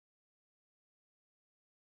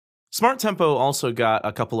Smart Tempo also got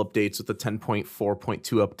a couple updates with the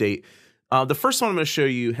 10.4.2 update. The first one I'm going to show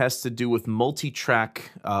you has to do with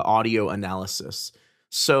multi-track audio analysis.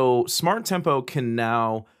 So Smart Tempo can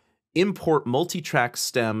now import multi-track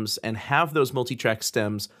stems and have those multi-track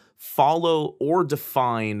stems follow or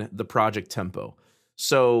define the project tempo.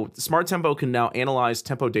 So Smart Tempo can now analyze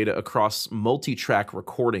tempo data across multi-track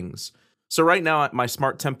recordings. So right now my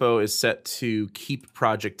Smart Tempo is set to keep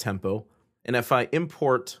project tempo. And if I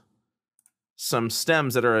import some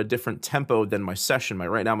stems that are a different tempo than my session,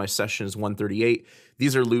 right now my session is 138.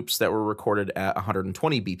 These are loops that were recorded at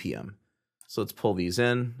 120 BPM. So let's pull these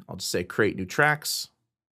in. I'll just say create new tracks.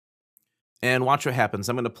 And watch what happens.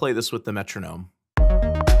 I'm going to play this with the metronome.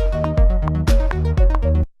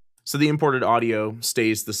 So the imported audio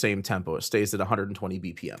stays the same tempo. It stays at 120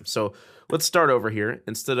 BPM. So let's start over here.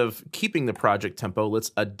 Instead of keeping the project tempo,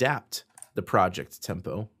 let's adapt the project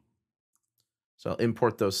tempo. So I'll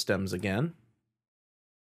import those stems again.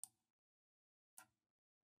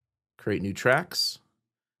 Create new tracks.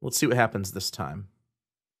 Let's see what happens this time.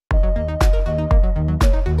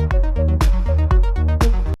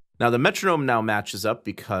 Now the metronome now matches up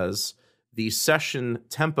because the session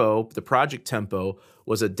tempo, the project tempo,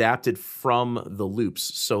 was adapted from the loops.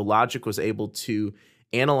 So Logic was able to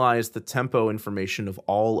analyze the tempo information of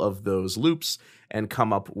all of those loops and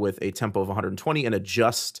come up with a tempo of 120 and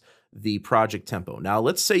adjust the project tempo. Now,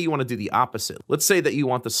 let's say you want to do the opposite. Let's say that you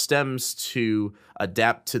want the stems to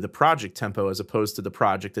adapt to the project tempo as opposed to the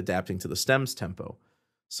project adapting to the stems tempo.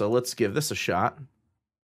 So let's give this a shot.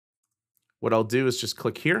 What I'll do is just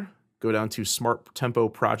click here, go down to Smart Tempo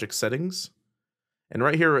Project Settings, and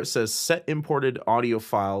right here it says Set Imported Audio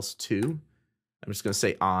Files to, I'm just going to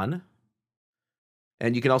say On.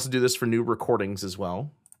 And you can also do this for new recordings as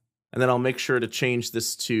well. And then I'll make sure to change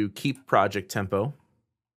this to Keep Project Tempo.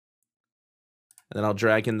 And then I'll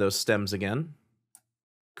drag in those stems again,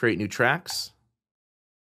 create new tracks.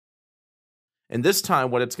 And this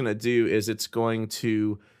time what it's going to do is it's going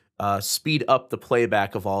to speed up the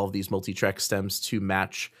playback of all of these multi-track stems to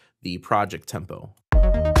match the project tempo.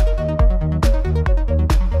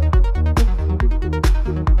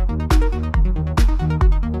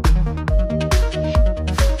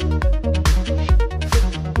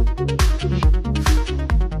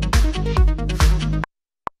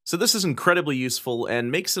 So this is incredibly useful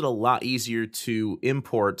and makes it a lot easier to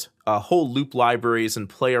import whole loop libraries and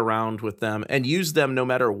play around with them and use them no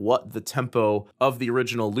matter what the tempo of the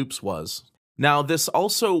original loops was. Now this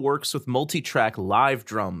also works with multi-track live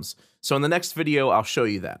drums. So in the next video, I'll show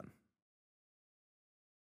you that.